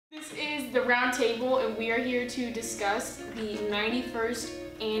This is the round table, and we are here to discuss the 91st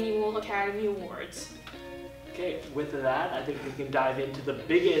Annual Academy Awards. Okay, with that, I think we can dive into the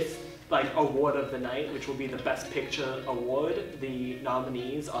biggest award of the night, which will be the Best Picture award. The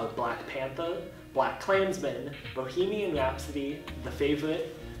nominees are Black Panther, BlacKkKlansman, Bohemian Rhapsody, The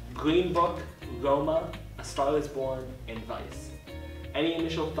Favorite, Green Book, Roma, A Star Is Born, and Vice. Any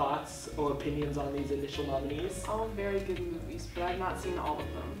initial thoughts or opinions on these initial nominees? All very good movies, but I've not seen all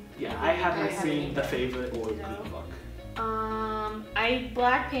of them. Yeah, I haven't seen The Favorite or Green Book.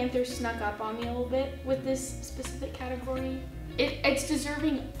 Black Panther snuck up on me a little bit with this specific category. It's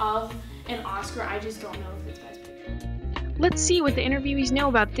deserving of an Oscar, I just don't know if it's Best Picture. Let's see what the interviewees know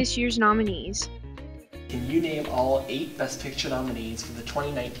about this year's nominees. Can you name all 8 Best Picture nominees for the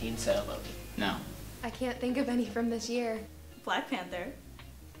 2019 ceremony? No. I can't think of any from this year. Black Panther,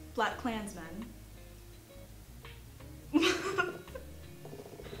 BlacKkKlansman.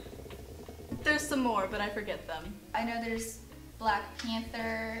 There's some more, but I forget them. I know there's Black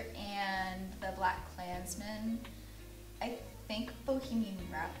Panther and the BlacKkKlansman. I think Bohemian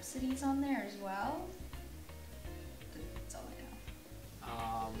Rhapsody's on there as well. That's all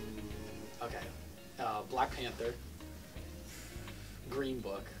I know. Okay. Black Panther, Green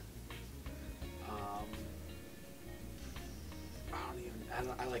Book.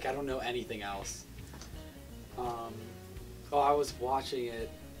 I don't know anything else. I was watching it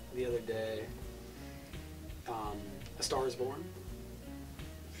the other day. A Star Is Born.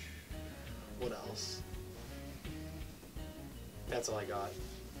 What else? That's all I got.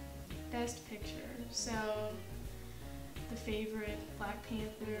 Best Picture. So, The Favorite, Black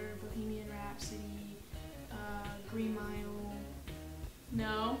Panther, Bohemian Rhapsody, Green Mile.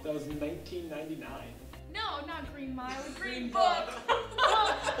 No. That was 1999. No, not Green Mile. Green Book.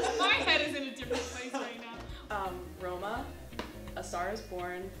 My head is in a different place right now. Roma, A Star Is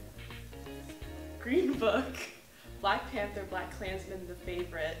Born, Green Book, Black Panther, BlacKkKlansman, The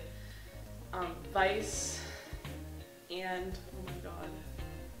Favorite, Vice, and oh my god.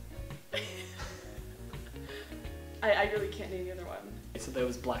 I really can't name the other one. So there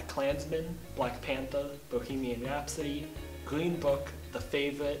was BlacKkKlansman, Black Panther, Bohemian Rhapsody, Green Book, The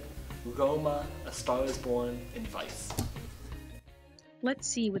Favorite, Roma, A Star Is Born, and Vice. Let's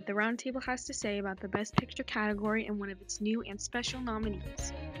see what the roundtable has to say about the Best Picture category and one of its new and special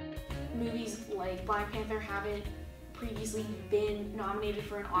nominees. Movies like Black Panther haven't previously been nominated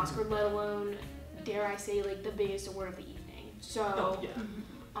for an Oscar, let alone, dare I say, the biggest award of the evening. So,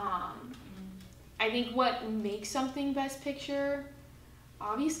 I think what makes something Best Picture,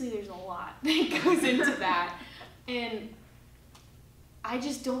 obviously there's a lot that goes into that, and I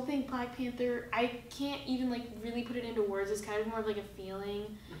just don't think Black Panther, I can't even really put it into words. It's kind of more of a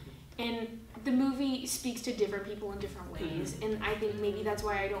feeling. And the movie speaks to different people in different ways. And I think maybe that's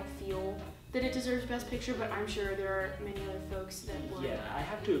why I don't feel that it deserves Best Picture, but I'm sure there are many other folks that would. Yeah, I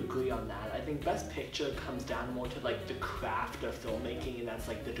have to agree on that. I think Best Picture comes down more to the craft of filmmaking, and that's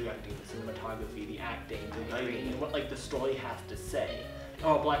the directing, the cinematography, the acting, the writing, and what the story has to say.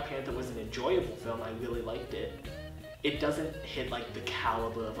 Black Panther was an enjoyable film. I really liked it. It doesn't hit the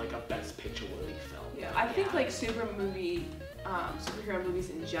caliber of a Best Picture worthy film. Yeah, I think superhero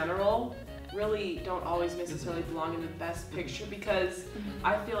movies in general really don't always necessarily belong in the Best Picture because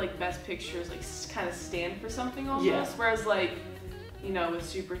I feel like Best Pictures kind of stand for something almost, whereas with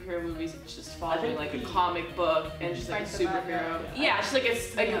superhero movies it's just following a comic book and just a superhero.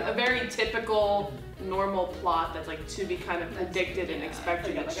 It's a very typical normal plot that's to be kind of predicted and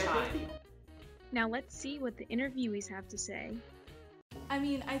expected each time. Now let's see what the interviewees have to say. I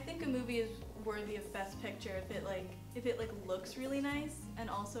mean, I think a movie is worthy of Best Picture if it looks really nice, and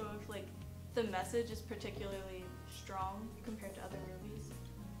also if the message is particularly strong compared to other movies.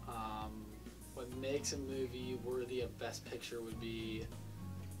 What makes a movie worthy of Best Picture would be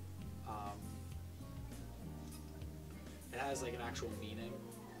it has an actual meaning.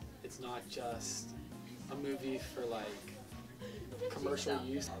 It's not just a movie for commercial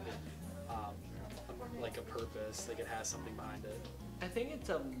use. A purpose, it has something behind it. I think it's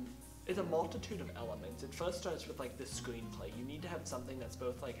a multitude of elements. It first starts with the screenplay. You need to have something that's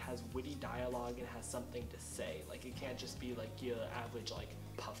both has witty dialogue and has something to say. It can't just be your average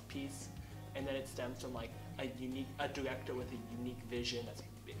puff piece. And then it stems from a director with a unique vision that's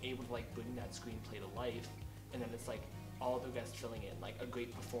able to bring that screenplay to life. And then it's all the rest filling in, a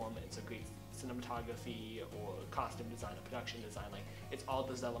great performance, a great cinematography, or costume design, or production design. It's all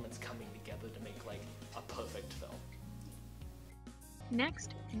those elements coming together to make a perfect film.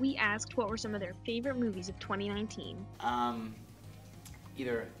 Next, we asked what were some of their favorite movies of 2019.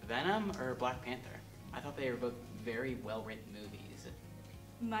 Either Venom or Black Panther. I thought they were both very well-written movies.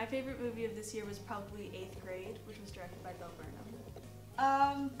 My favorite movie of this year was probably 8th Grade, which was directed by Bill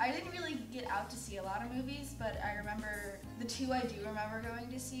Burnham. I didn't really get out to see a lot of movies, but I remember the two I do remember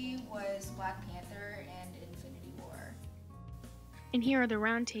going to see was Black Panther and Infinity War. And here are the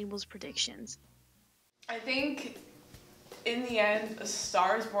roundtable's predictions. I think in the end, A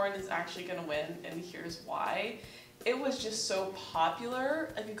Star is Born is actually going to win, and here's why. It was just so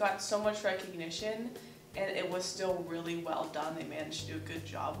popular, like it got so much recognition, and it was still really well done. They managed to do a good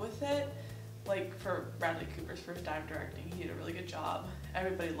job with it. Like for Bradley Cooper's first time directing, he did a really good job.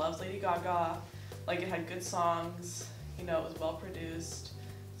 Everybody loves Lady Gaga. Like it had good songs, you know, it was well produced.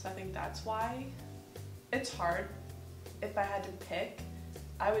 So I think that's why. It's hard. If I had to pick,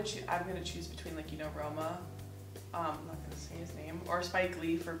 I'm gonna choose between like, you know, Roma, I'm not gonna say his name, or Spike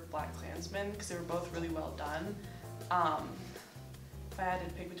Lee for Black Klansman, because they were both really well done. If I had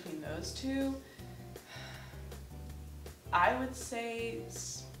to pick between those two, I would say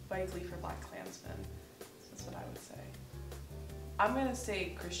Spike Lee for Black Klansman. That's what I would say. I'm gonna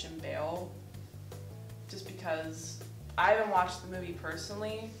say Christian Bale, just because I haven't watched the movie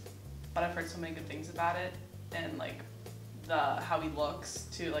personally, but I've heard so many good things about it, and like how he looks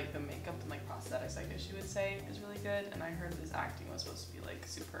too, like the makeup and like prosthetics, I guess you would say, is really good, and I heard his acting was supposed to be like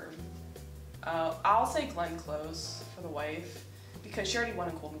superb. I'll say Glenn Close for The Wife, because she already won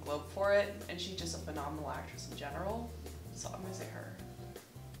a Golden Globe for it, and she's just a phenomenal actress in general, so I'm gonna say her.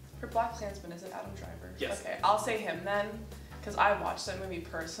 For Black Klansman, is it Adam Driver? Yes. Okay, I'll say him then, because I watched that movie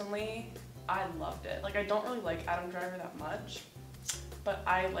personally. I loved it. Like, I don't really like Adam Driver that much, but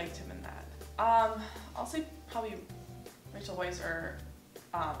I liked him in that. I'll say probably Rachel Weisz or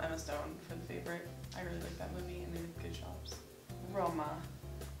Emma Stone for The Favorite. I really like that movie, and they did good jobs. Roma.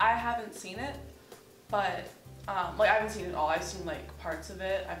 I haven't seen it, but like I haven't seen it all. I've seen like parts of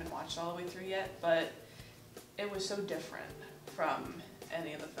it. I haven't watched it all the way through yet, but it was so different from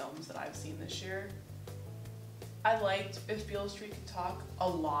any of the films that I've seen this year. I liked If Beale Street Could Talk a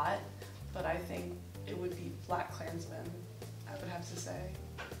lot, but I think it would be Black Klansman, I would have to say,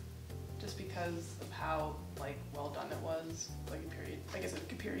 just because of how like well done it was, like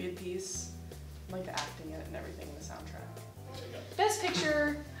a period piece, like the acting in it and everything in the soundtrack. Best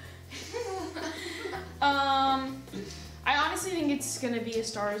Picture. I honestly think it's gonna be A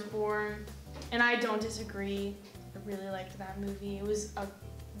Star is Born, and I don't disagree. I really liked that movie. It was a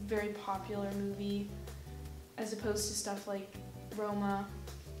very popular movie, as opposed to stuff like Roma.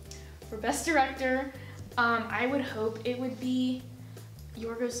 For Best Director, I would hope it would be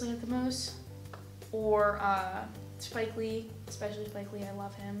Yorgos Lanthimos or Spike Lee, especially Spike Lee. I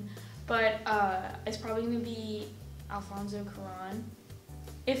love him, but it's probably gonna be Alfonso Cuarón.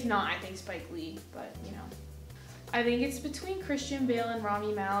 If not, I think Spike Lee, but you know. I think it's between Christian Bale and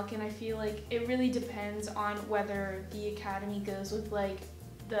Rami Malek, and I feel like it really depends on whether the Academy goes with like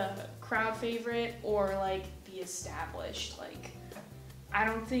the crowd favorite or like the established. Like, I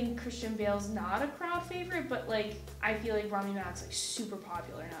don't think Christian Bale's not a crowd favorite, but like I feel like Rami Malek's like super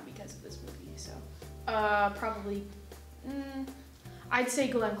popular now because of this movie. So probably, I'd say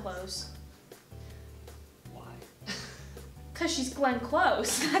Glenn Close. Because she's Glenn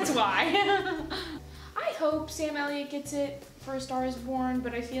Close, that's why. I hope Sam Elliott gets it for A Star is Born,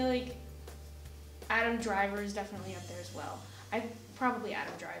 but I feel like Adam Driver is definitely up there as well. Probably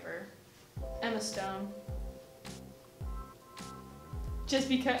Adam Driver. Emma Stone. Just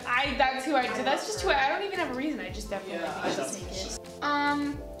because that's just who I don't even have a reason, I just definitely think I should take it.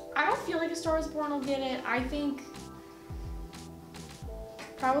 I don't feel like A Star is Born will get it. I think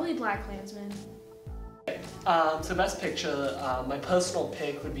probably Black Klansman. So Best Picture, my personal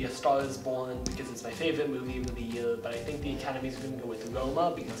pick would be A Star is Born because it's my favorite movie of the year, but I think the Academy's going to go with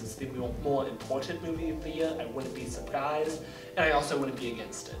Roma because it's the more important movie of the year. I wouldn't be surprised, and I also wouldn't be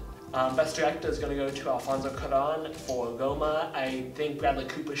against it. Best Director is going to go to Alfonso Cuarón for Roma. I think Bradley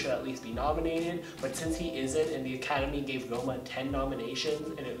Cooper should at least be nominated, but since he isn't and the Academy gave Roma 10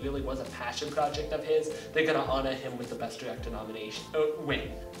 nominations and it really was a passion project of his, they're going to honor him with the Best Director nomination.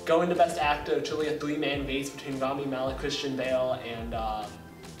 Going to Best Actor, it's really a three-man race between Rami Malek, Christian Bale, and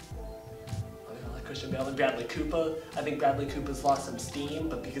Bradley Cooper. I think Bradley Cooper's lost some steam,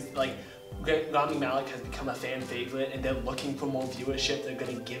 but because like Rami Malek has become a fan favorite and they're looking for more viewership, they're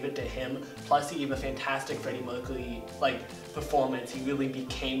going to give it to him. Plus he gave a fantastic Freddie Mercury performance. He really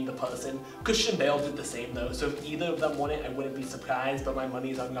became the person. Christian Bale did the same though, so if either of them won it, I wouldn't be surprised, but my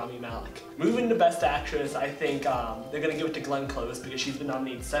money's on Rami Malek. Moving to Best Actress, I think they're going to give it to Glenn Close because she's been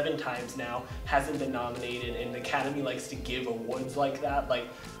nominated 7 times now, hasn't been nominated, and the Academy likes to give awards like that. Like,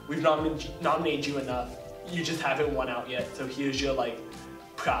 we've nominated you enough, you just haven't won out yet, so here's your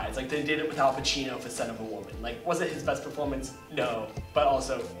prize. Like, they did it with Al Pacino for Son of a Woman. Like, was it his best performance? No. But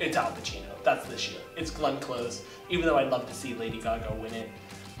also, it's Al Pacino. That's this year. It's Glenn Close, even though I'd love to see Lady Gaga win it.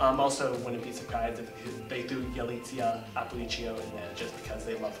 Also, wouldn't be surprised if they threw Yalitza Aparicio in there just because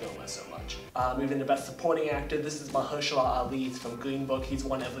they love Roma so much. Moving to Best Supporting Actor, this is Mahershala Ali from Green Book. He's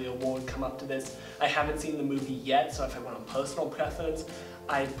won every award come up to this. I haven't seen the movie yet, so if I went on personal preference,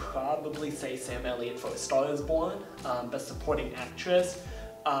 I'd probably say Sam Elliott for A Star Is Born. Best Supporting Actress,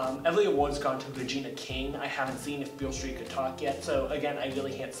 every award's gone to Regina King. I haven't seen If Beale Street Could Talk yet, so again, I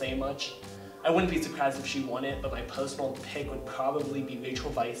really can't say much. I wouldn't be surprised if she won it, but my personal pick would probably be Rachel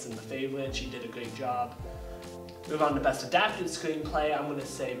Weisz in The Favourite. She did a great job. Move on to Best Adapted Screenplay. I'm going to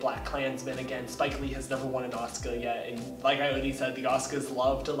say Black Klansman again. Spike Lee has never won an Oscar yet, and like I already said, the Oscars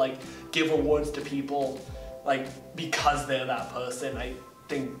love to like give awards to people like because they're that person. I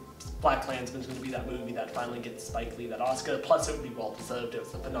think Black Klansman's going to be that movie that finally gets Spike Lee that Oscar. Plus, it would be well deserved. It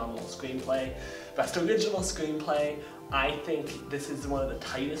was a phenomenal screenplay. Best Original Screenplay. I think this is one of the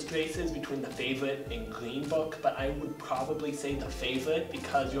tightest races between The Favourite and Green Book, but I would probably say The Favourite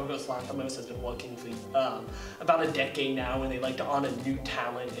because Yorgos Lanthimos has been working for about a decade now, and they like to honor new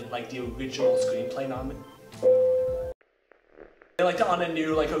talent in like the original screenplay They like to honor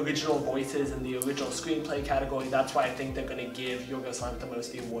new like original voices in the original screenplay category. That's why I think they're going to give Yorgos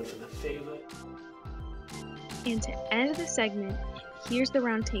Lanthimos the award for The Favourite. And to end the segment, here's the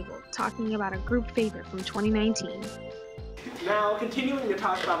round table talking about a group favorite from 2019. Now, continuing to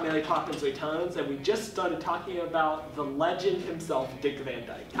talk about Mary Poppins Returns, and we just started talking about the legend himself, Dick Van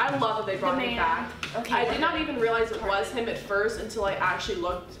Dyke. I love that they brought him back. Okay. I did not even realize it was him at first until I actually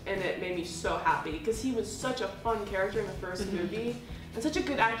looked, and it made me so happy because he was such a fun character in the first movie and such a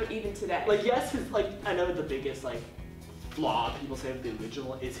good actor even today. Like, yes, his, like, I know the biggest, like, flaw people say of the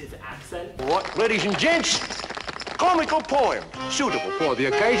original is his accent. What, ladies and gents, comical poem, suitable for the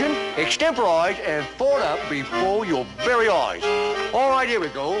occasion, extemporized and thought up before your very eyes. All right, here we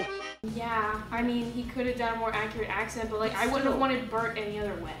go. Yeah, I mean, he could have done a more accurate accent, but like, I wouldn't have wanted Bert any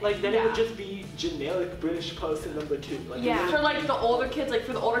other way. Like, then it would just be generic British person number 2. Like, Yeah. For like the older kids, like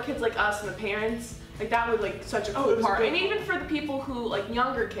for the older kids like us and the parents, like that was like such a cool part. And even for the people who like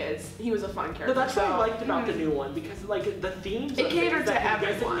younger kids, he was a fun character. No, that's what I liked about the new one, because like the themes It catered to that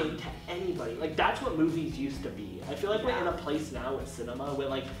everyone. resonate to anybody. Like that's what movies used to be. I feel like we're in a place now with cinema where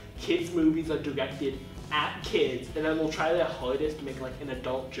like kids movies are directed at kids, and then we'll try their hardest to make like an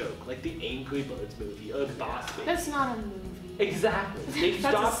adult joke, like the Angry Birds movie or Boss Baby. That's not a movie. Exactly. They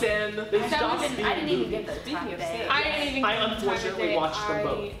That's stopped. a sin. They stopped being I didn't even movies. get the Speaking time of day. sin. I didn't even I get the time of unfortunately day. watched them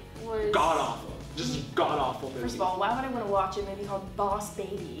both. I was... God awful. Just god awful movies. First of all, why would I want to watch a movie called Boss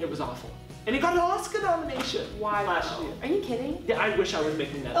Baby? It was awful. And it got an Oscar nomination. Why last though? year. Are you kidding? Yeah, I wish I was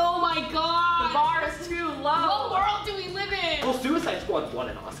making that up. Oh my god! The bar is too low. What world do we live in? Well, Suicide Squad won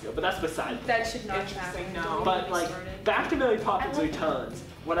an Oscar, but that's beside. That should not Interesting, happen. no. Don't But get me like, started. back to Mary Poppins I like Returns.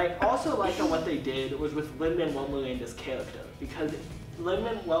 What I also liked on what they did was with Lin-Manuel Miranda's character, because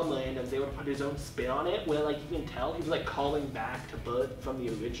Lin-Manuel Miranda was able to put his own spin on it, where like you can tell he was like calling back to Bert from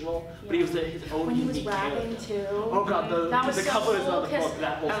the original, but he was his own When he was unique rapping character. too. Oh god, That was the so cover is cool, on the 'cause, book.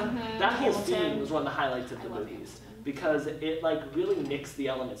 That whole Hamilton. scene was one of the highlights of the I love movies, because it like really mixed the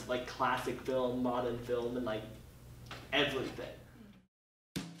elements of like classic film, modern film, and like everything.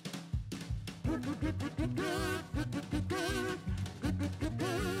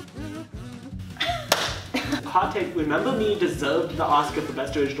 Hot take, Remember Me deserved the Oscar for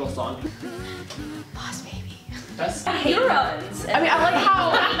Best Original Song. Boss Baby. Best Reruns. I mean, I like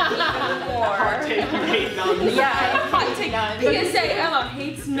how hot take, you hate nuns. Yeah, hot take nuns. PSA, Emma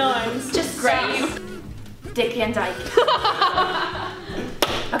hates nuns. Just great. Dick Van Dyke.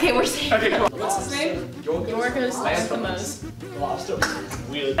 Okay, we're safe. Okay, come on. What's his name? Yorgos Lanthimos. The Lobster was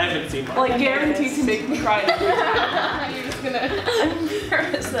weird. I haven't seen one. like guaranteed to make me cry every time. You're just gonna... I'm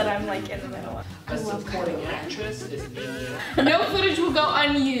nervous that I'm like in the middle. Best Supporting Actress is Amy. No footage will go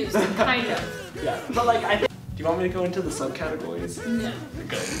unused, kind of. Yeah, but like I think. Do you want me to go into the subcategories? No.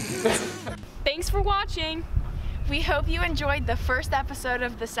 Good. Thanks for watching. We hope you enjoyed the first episode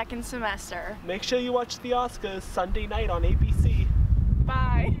of the second semester. Make sure you watch the Oscars Sunday night on ABC.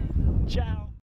 Bye. Ciao.